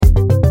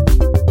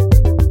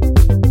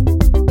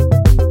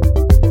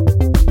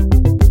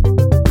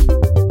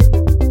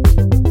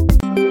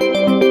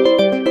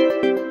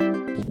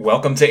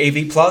Welcome to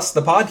AV Plus,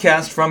 the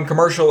podcast from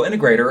Commercial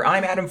Integrator.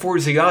 I'm Adam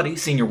Forziati,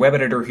 Senior Web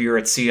Editor here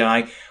at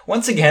CI,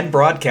 once again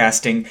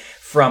broadcasting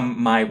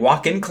from my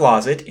walk-in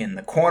closet in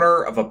the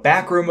corner of a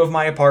back room of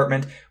my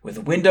apartment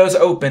with windows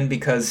open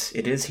because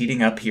it is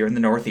heating up here in the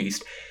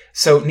Northeast.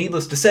 So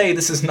needless to say,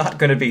 this is not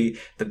going to be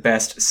the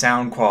best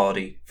sound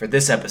quality for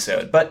this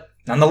episode, but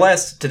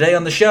nonetheless, today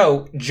on the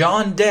show,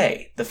 John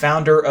Day, the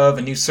founder of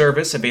a new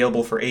service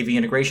available for AV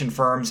integration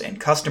firms and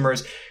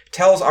customers,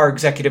 tells our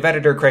executive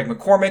editor, Craig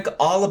McCormick,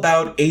 all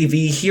about AV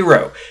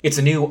Hero. It's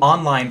a new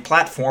online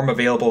platform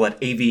available at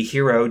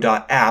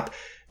avhero.app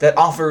that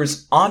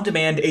offers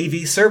on-demand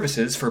AV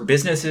services for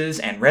businesses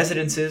and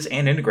residences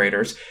and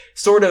integrators,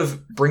 sort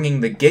of bringing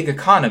the gig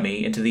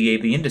economy into the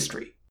AV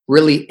industry.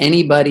 Really,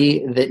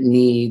 anybody that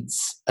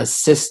needs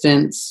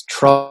assistance,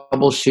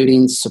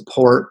 troubleshooting,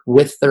 support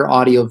with their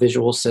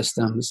audiovisual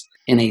systems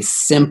in a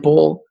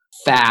simple,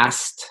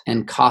 fast,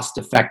 and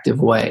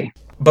cost-effective way.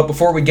 But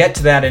before we get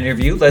to that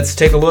interview, let's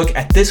take a look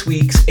at this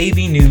week's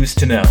AV News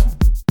to Know.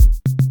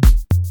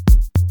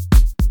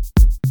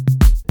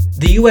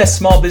 The U.S.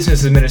 Small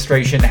Business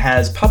Administration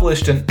has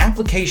published an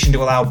application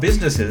to allow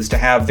businesses to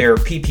have their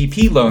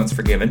PPP loans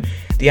forgiven.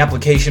 The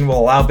application will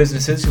allow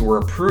businesses who were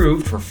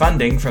approved for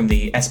funding from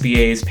the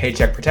SBA's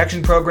Paycheck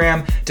Protection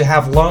Program to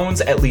have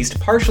loans at least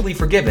partially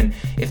forgiven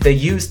if they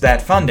used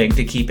that funding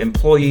to keep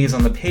employees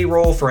on the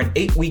payroll for an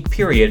 8-week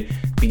period,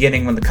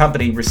 beginning when the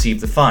company received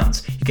the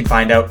funds. You can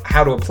find out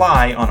how to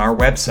apply on our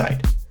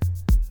website.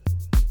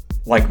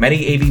 Like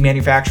many AV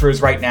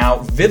manufacturers right now,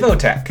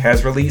 Vivotech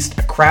has released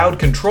a crowd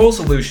control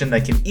solution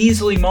that can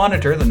easily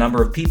monitor the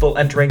number of people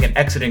entering and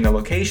exiting a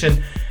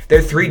location.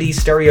 Their 3D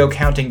stereo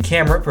counting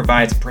camera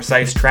provides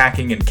precise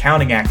tracking and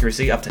counting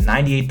accuracy up to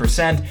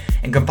 98%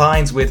 and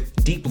combines with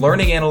deep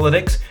learning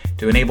analytics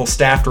to enable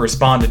staff to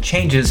respond to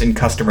changes in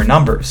customer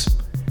numbers.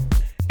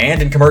 And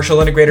in Commercial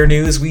Integrator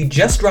news, we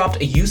just dropped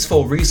a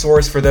useful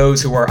resource for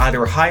those who are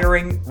either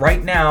hiring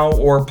right now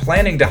or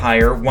planning to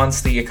hire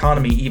once the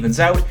economy evens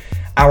out.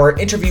 Our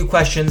interview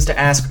questions to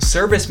ask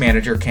service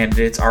manager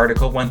candidates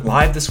article went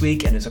live this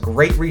week and is a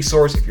great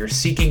resource if you're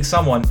seeking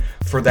someone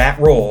for that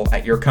role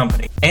at your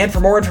company. And for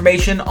more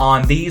information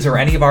on these or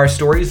any of our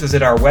stories,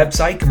 visit our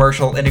website,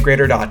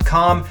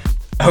 commercialintegrator.com.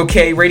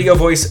 Okay, radio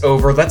voice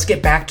over. Let's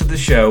get back to the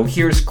show.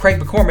 Here's Craig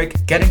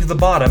McCormick getting to the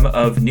bottom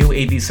of new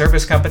AV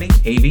service company,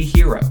 AV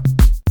Hero.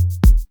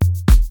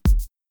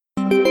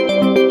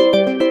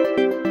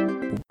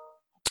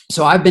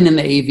 So I've been in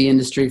the AV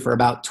industry for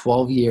about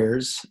 12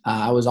 years.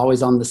 I was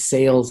always on the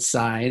sales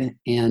side.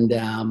 And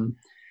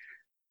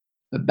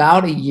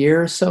about a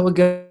year or so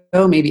ago,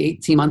 maybe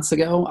 18 months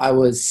ago, I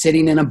was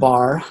sitting in a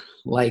bar,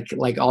 like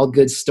all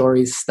good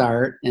stories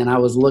start. And I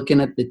was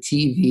looking at the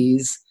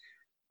TVs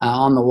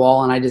on the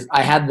wall. And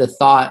I had the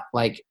thought,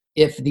 like,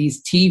 if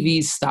these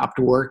TVs stopped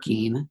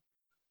working,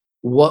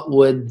 what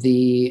would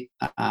the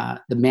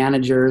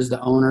managers,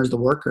 the owners, the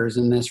workers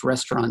in this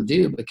restaurant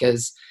do?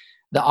 Because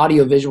the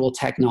audiovisual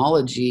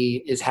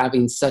technology is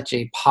having such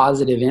a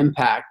positive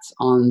impact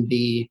on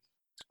the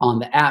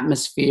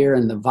atmosphere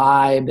and the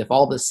vibe. If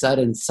all of a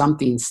sudden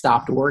something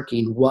stopped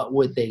working, what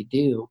would they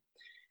do?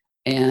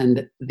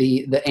 And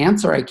the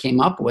answer I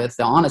came up with,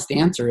 the honest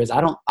answer is, I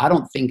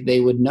don't think they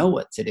would know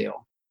what to do.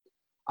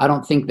 I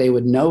don't think they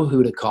would know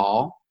who to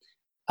call.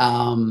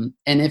 And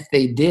if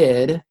they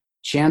did,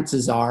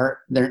 chances are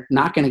they're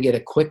not going to get a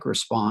quick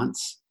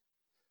response.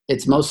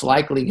 It's most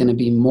likely going to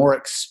be more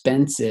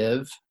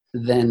expensive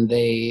than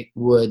they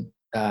would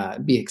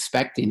be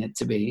expecting it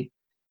to be.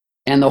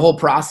 And the whole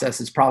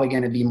process is probably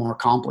going to be more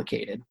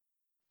complicated.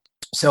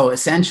 So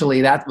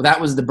essentially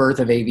that was the birth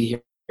of AV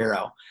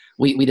Hero.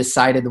 We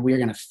decided that we were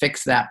going to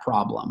fix that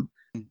problem.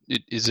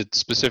 Is it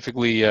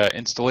specifically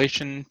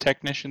installation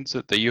technicians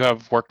that you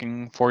have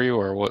working for you,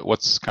 or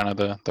what's kind of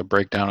the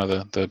breakdown of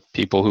the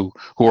people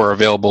who are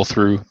available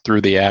through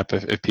the app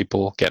if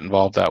people get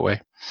involved that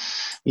way?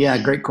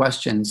 Yeah, great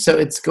question. So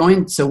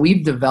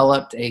we've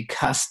developed a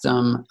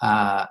custom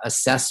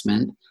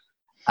assessment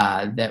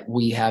that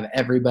we have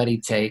everybody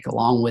take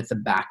along with a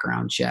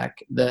background check.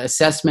 The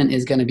assessment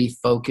is going to be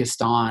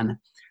focused on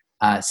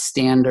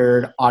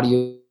standard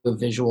audio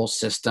visual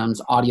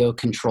systems, audio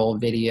control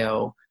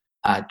video,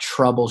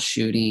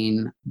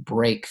 troubleshooting,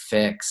 break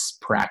fix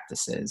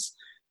practices.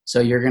 So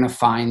you're going to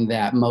find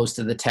that most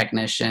of the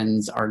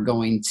technicians are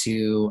going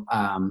to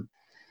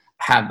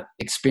have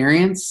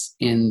experience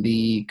in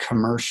the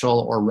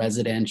commercial or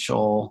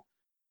residential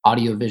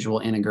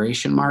audiovisual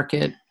integration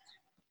market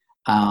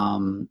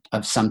of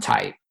some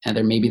type.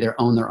 And maybe they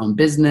own their own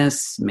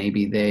business.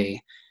 Maybe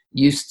they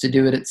used to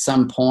do it at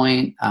some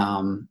point.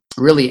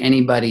 Really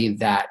anybody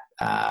that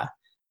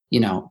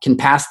can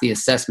pass the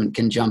assessment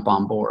can jump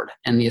on board.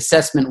 And the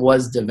assessment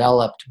was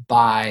developed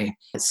by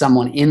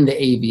someone in the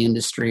AV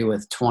industry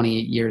with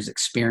 28 years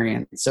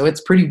experience. So it's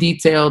pretty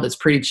detailed. It's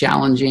pretty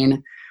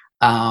challenging.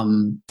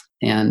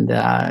 And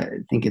I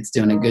think it's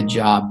doing a good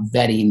job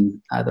vetting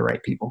the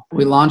right people.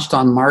 We launched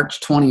on March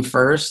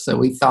 21st, so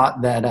we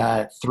thought that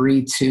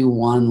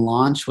 3-2-1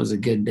 launch was a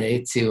good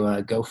day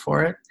to go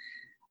for it.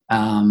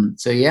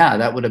 So yeah,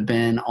 that would have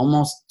been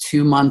almost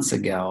 2 months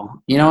ago.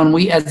 And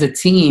we as a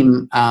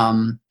team,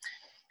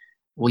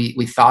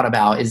 we thought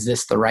about, is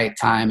this the right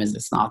time? Is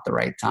this not the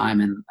right time?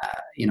 And,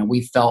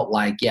 we felt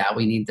like, yeah,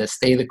 we need to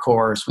stay the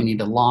course. We need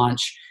to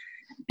launch.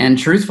 And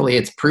truthfully,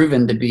 it's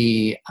proven to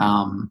be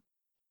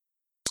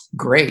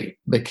great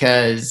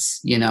because,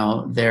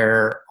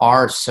 there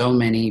are so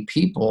many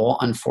people,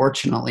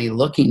 unfortunately,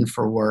 looking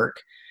for work.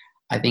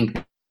 I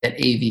think that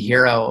AV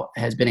Hero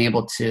has been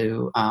able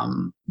to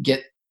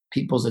get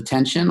people's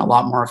attention a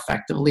lot more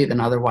effectively than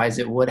otherwise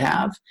it would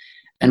have,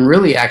 and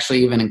really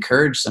actually even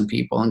encourage some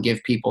people and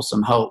give people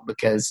some hope,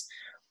 because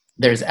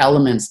there's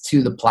elements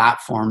to the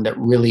platform that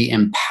really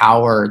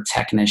empower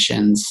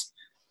technicians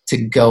to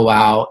go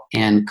out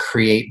and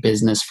create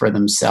business for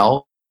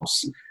themselves,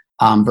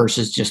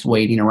 versus just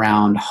waiting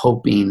around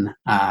hoping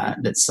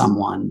that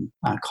someone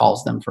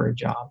calls them for a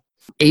job.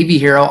 AV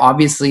Hero,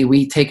 obviously,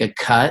 we take a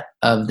cut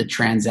of the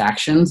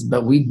transactions,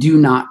 but we do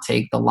not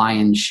take the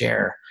lion's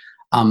share.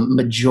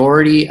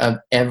 Majority of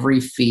every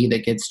fee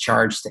that gets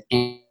charged to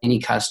any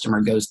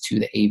customer goes to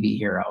the AV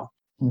Hero.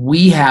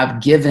 We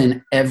have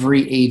given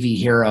every AV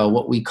Hero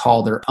what we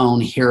call their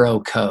own hero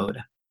code.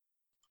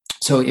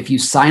 So if you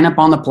sign up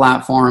on the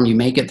platform, you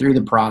make it through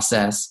the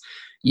process,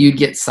 you'd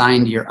get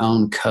signed your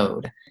own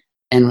code.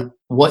 And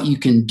what you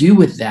can do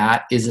with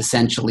that is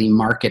essentially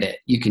market it.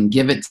 You can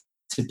give it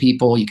to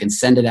people, you can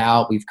send it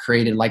out. We've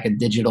created like a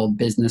digital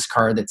business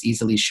card that's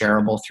easily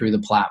shareable through the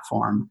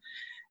platform.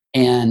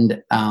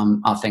 And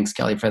thanks,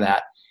 Kelly, for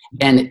that.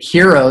 And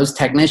heroes,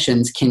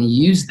 technicians, can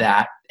use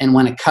that. And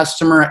when a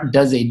customer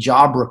does a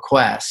job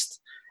request,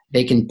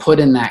 they can put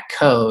in that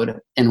code.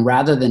 And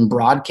rather than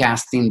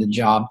broadcasting the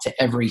job to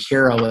every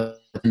hero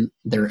in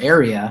their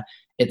area,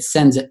 it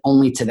sends it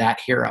only to that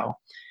hero.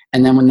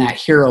 And then when that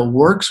hero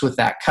works with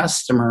that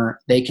customer,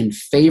 they can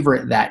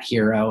favorite that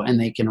hero and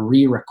they can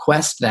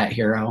re-request that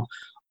hero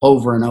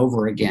over and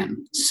over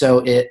again. So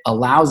it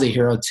allows a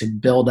hero to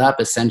build up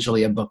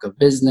essentially a book of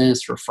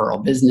business,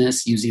 referral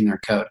business using their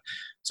code.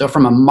 So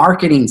from a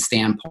marketing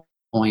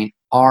standpoint,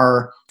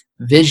 our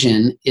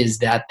vision is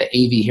that the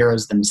AV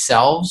Heroes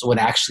themselves would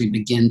actually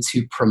begin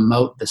to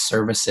promote the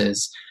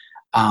services,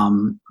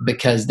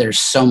 because there's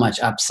so much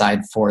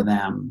upside for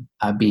them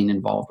being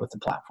involved with the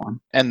platform.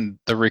 And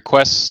the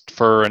requests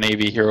for an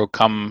AV Hero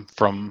come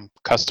from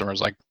customers,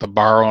 like the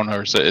bar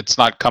owners. It's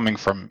not coming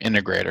from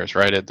integrators,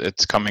 right?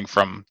 It's coming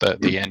from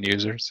the end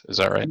users. Is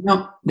that right?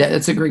 No,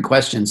 that's a great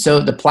question. So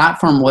the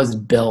platform was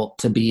built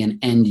to be an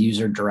end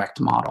user direct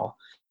model,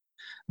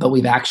 but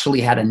we've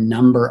actually had a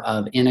number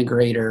of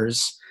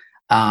integrators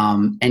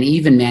and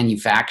even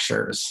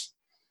manufacturers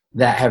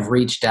that have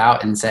reached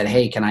out and said,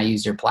 hey, can I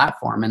use your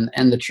platform?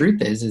 And the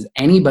truth is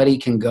anybody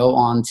can go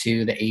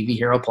onto the AV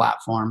Hero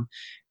platform,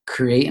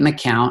 create an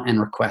account, and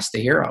request a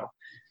hero.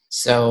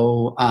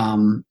 So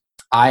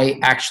I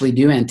actually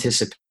do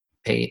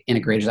anticipate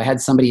integrators. I had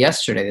somebody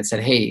yesterday that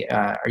said, hey,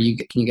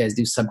 can you guys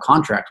do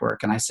subcontract work?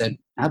 And I said,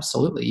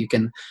 absolutely. You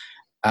can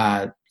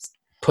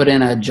put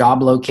in a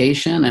job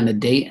location and a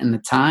date and the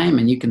time,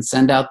 and you can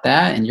send out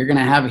that, and you're going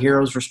to have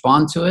heroes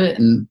respond to it.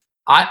 And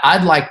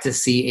I'd like to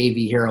see AV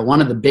Hero.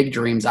 One of the big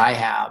dreams I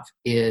have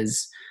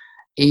is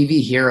AV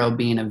Hero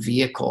being a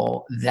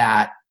vehicle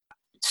that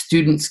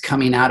students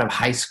coming out of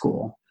high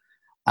school,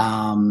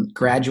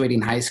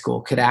 graduating high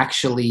school, could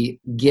actually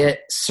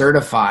get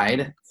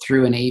certified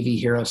through an AV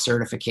Hero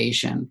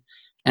certification.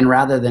 And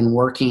rather than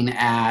working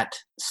at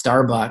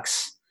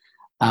Starbucks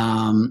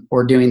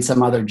or doing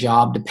some other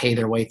job to pay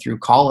their way through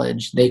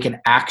college, they could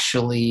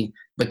actually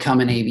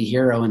become an AV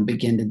Hero and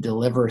begin to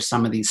deliver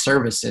some of these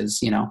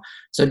services,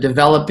 So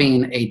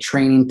developing a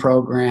training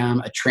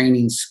program, a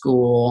training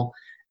school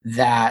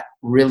that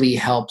really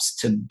helps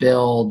to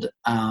build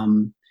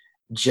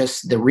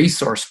just the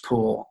resource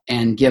pool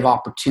and give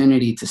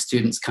opportunity to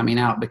students coming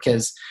out.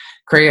 Because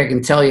Craig, I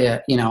can tell you,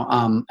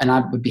 and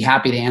I would be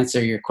happy to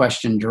answer your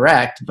question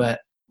direct, but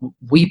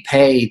we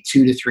pay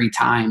 2 to 3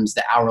 times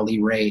the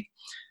hourly rate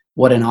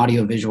what an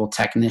audiovisual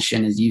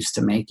technician is used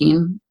to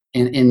making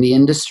in the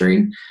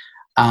industry.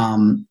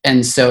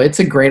 And so it's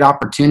a great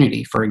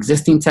opportunity for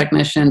existing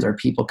technicians or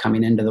people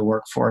coming into the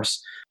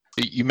workforce.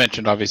 You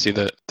mentioned obviously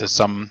that there's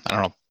some,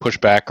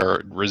 pushback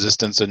or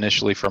resistance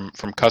initially from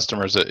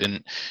customers.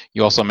 And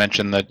you also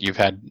mentioned that you've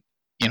had,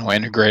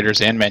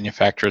 integrators and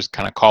manufacturers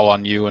kind of call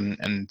on you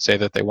and say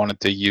that they wanted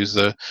to use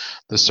the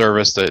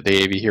service,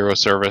 the AV Hero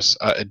service.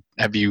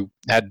 Have you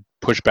had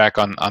pushback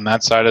on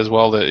that side as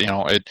well, that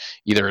it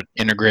either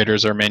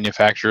integrators or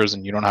manufacturers,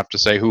 and you don't have to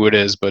say who it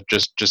is, but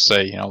just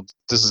say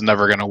this is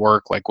never going to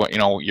work, like what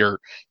you're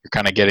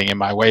kind of getting in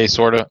my way,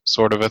 sort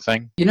of a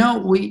thing?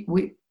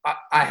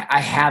 I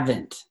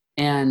haven't,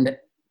 and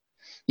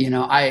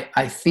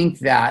I think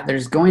that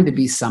there's going to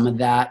be some of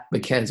that,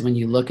 because when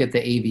you look at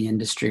the AV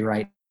industry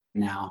right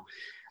now,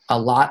 a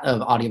lot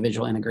of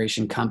audiovisual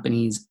integration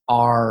companies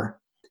are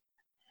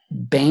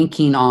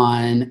banking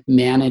on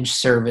managed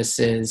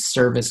services,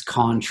 service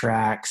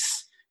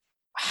contracts,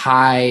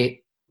 high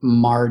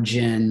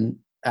margin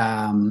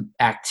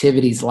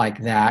activities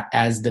like that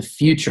as the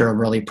future of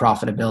early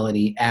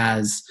profitability,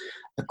 as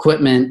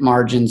equipment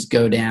margins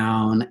go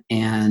down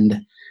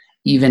and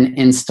even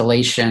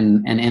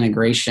installation and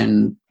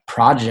integration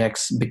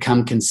projects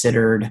become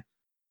considered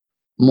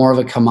more of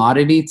a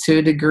commodity to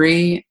a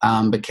degree,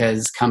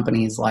 because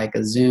companies like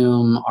a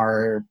Zoom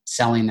are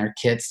selling their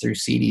kits through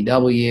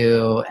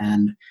CDW,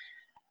 and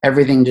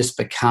everything just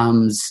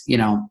becomes,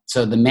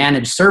 so the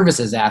managed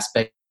services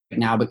aspect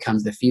now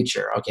becomes the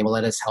future. Okay, well,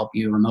 let us help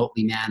you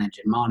remotely manage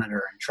and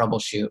monitor and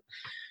troubleshoot.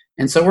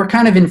 And so we're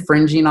kind of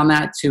infringing on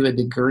that to a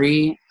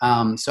degree.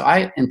 So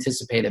I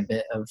anticipate a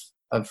bit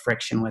of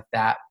friction with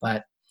that.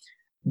 But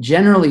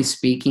generally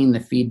speaking, the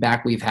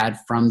feedback we've had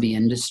from the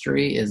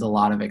industry is a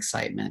lot of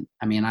excitement.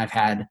 I mean, I've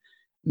had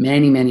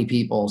many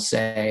people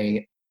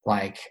say,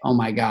 like, oh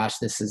my gosh,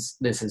 this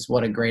is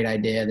what a great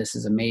idea. This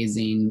is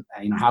amazing.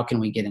 How can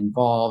we get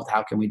involved?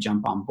 How can we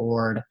jump on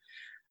board?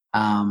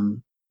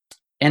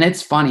 And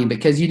it's funny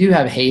because you do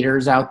have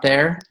haters out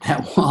there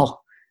that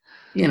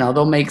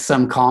they'll make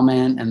some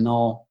comment and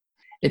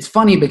it's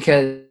funny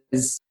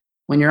because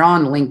when you're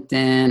on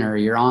LinkedIn or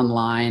you're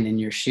online and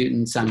you're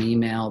shooting some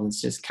email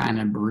that's just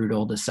kind of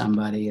brutal to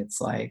somebody,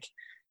 it's like,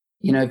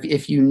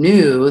 if you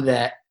knew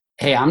that,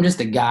 hey, I'm just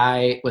a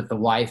guy with a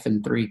wife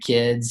and 3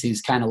 kids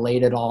who's kind of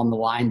laid it all on the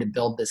line to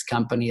build this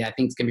company, I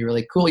think it's going to be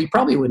really cool, you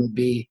probably wouldn't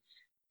be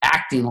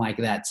acting like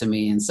that to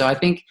me. And so I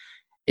think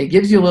it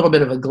gives you a little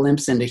bit of a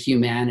glimpse into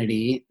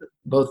humanity,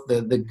 both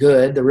the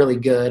good, the really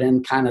good,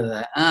 and kind of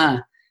the,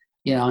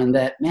 and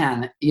that,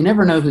 man, you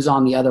never know who's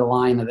on the other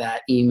line of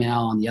that email,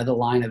 on the other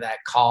line of that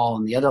call,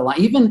 and the other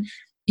line,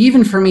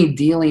 even for me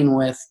dealing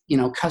with,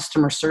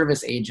 customer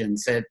service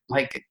agents at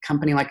like a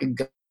company like a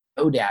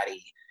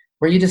GoDaddy,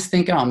 where you just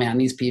think, oh man,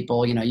 these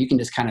people, you can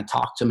just kind of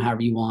talk to them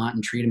however you want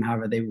and treat them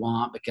however they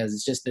want because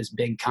it's just this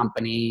big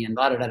company and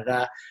blah, blah, blah,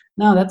 blah.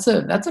 No, that's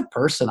a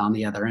person on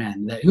the other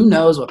end that who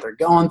knows what they're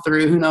going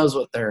through, who knows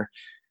what they're,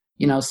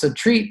 so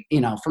treat,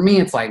 for me,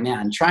 it's like,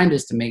 man, trying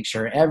just to make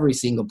sure every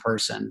single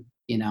person,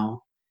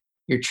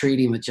 you're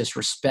treating with just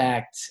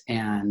respect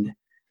and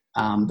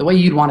the way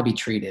you'd want to be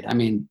treated. I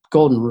mean,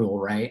 golden rule,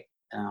 right?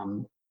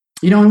 And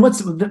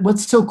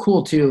what's so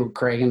cool too,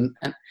 Craig, and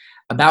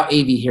about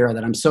AV Hero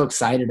that I'm so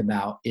excited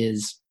about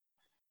is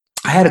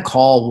I had a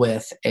call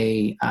with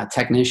a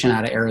technician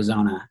out of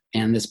Arizona,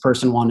 and this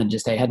person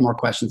had more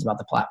questions about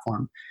the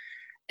platform.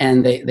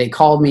 And they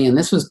called me, and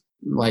this was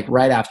like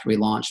right after we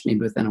launched,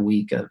 maybe within a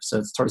week so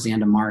it's towards the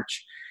end of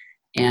March.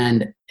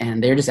 And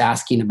they're just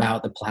asking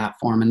about the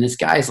platform. And this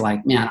guy's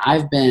like, man,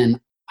 I've been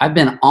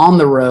on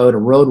the road, a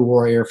road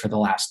warrior for the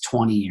last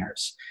 20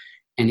 years.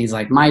 And he's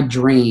like, my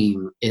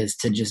dream is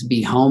to just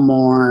be home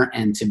more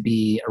and to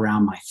be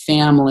around my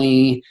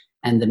family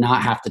and to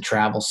not have to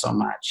travel so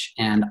much.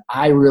 And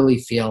I really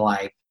feel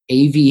like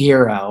AV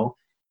Hero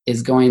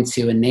is going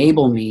to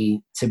enable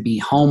me to be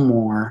home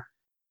more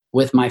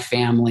with my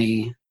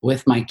family,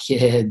 with my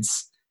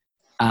kids.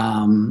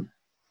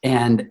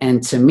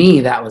 And to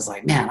me, that was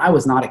like, man, I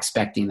was not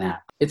expecting that.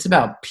 It's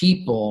about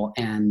people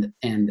and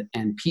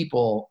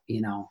people,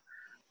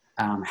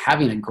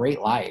 having a great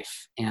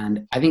life.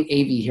 And I think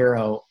AV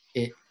Hero,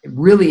 it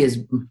really is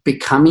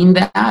becoming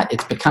that.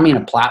 It's becoming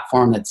a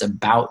platform that's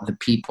about the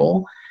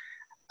people.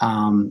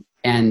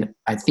 And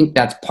I think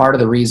that's part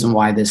of the reason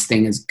why this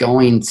thing is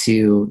going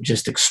to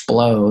just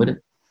explode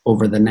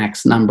over the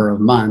next number of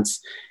months,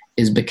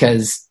 is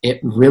because it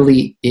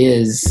really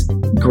is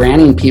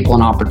granting people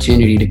an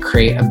opportunity to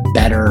create a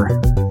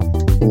better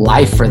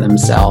life for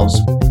themselves.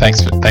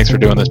 Thanks for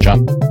doing this,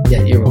 John.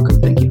 Yeah, you're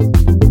welcome.